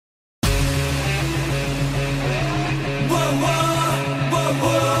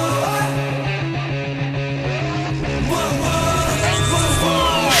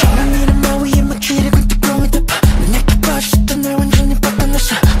난 이런 말 위에 막 길을 굴뚝 덮어 내게 빠졌던 날 완전히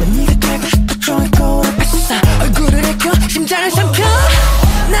바꿔놨어 난 네가 달고 싶어 좋은 거울을 뺐어 얼굴을 해켜 심장을 삼켜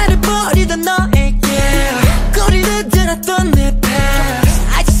나를 버리던 너에게 꼬리를 들었던 내 past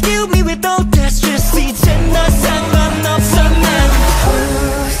I just kill me with all that stress 이제 너 상관없어 난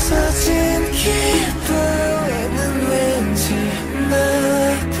부서진 기분에는 왠지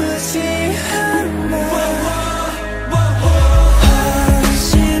나쁘지 않아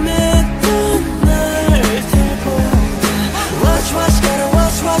한심했던 날들보다 Watch watch gotta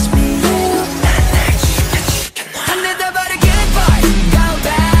watch watch me you 난날 죽여 한내 더 버려 good boy go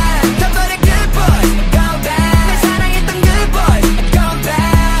back 더 버려 good boy go back 날 사랑했던 good boy go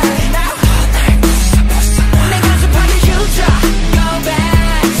back now 날 부숴 내 가슴 파괴 휴자 go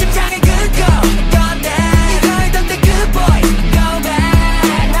back 심장에 good go go back 네가 알던 내 good boy go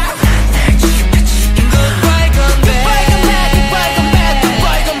back now 날 죽여 good boy come back good boy come back good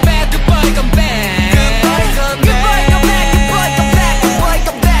boy come back good boy come back good boy come back good boy come back good boy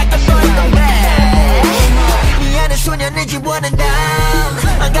come back good boy come back 미안해 소년을 지워낸 난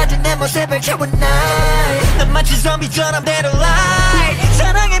망가진 내 모습을 채운 날난 마치 좀비처럼 대로 light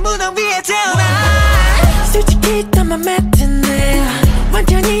사랑의 무덤 위에 태어나 솔직히 더 맘에 드네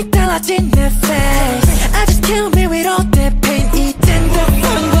완전히 달라진 내 face I just kill me with all that pain 이젠 더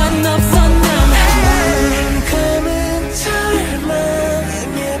상관없어 난 감은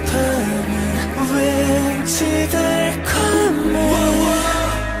절망의 밤은 왠지 달콤해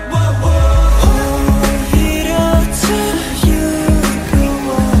오히려 더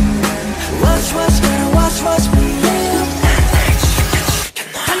유고원 Watch watch gotta watch watch me you 난날 죽여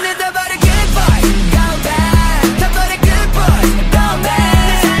한내 더 버려 good boy go back 더 버려 good boy go back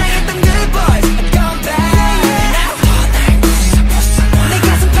날 사랑했던 good boy go back now 날 부숴 내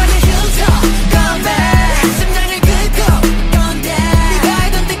가슴 파괴 흉터 go back 심장을 긁고 go down 네가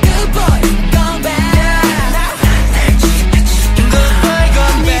알던 내 good boy go back now 날 죽여 good boy go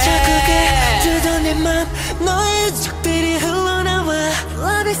back 네 자국에 뜨던 내 맘 너의 적들이 흘러나와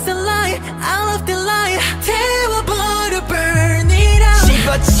Love is a lie I love the lie 태워버려 burn it out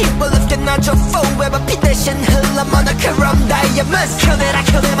씹어 left and not your forever 피 대신 흘러 모노크롬 diamonds 켜내라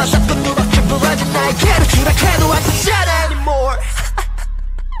켜내 맞섰고 누렇게 부러진 나에게로 추락해도 안 touch it anymore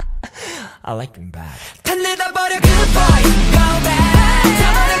I like being back 다 내다 버려 good boy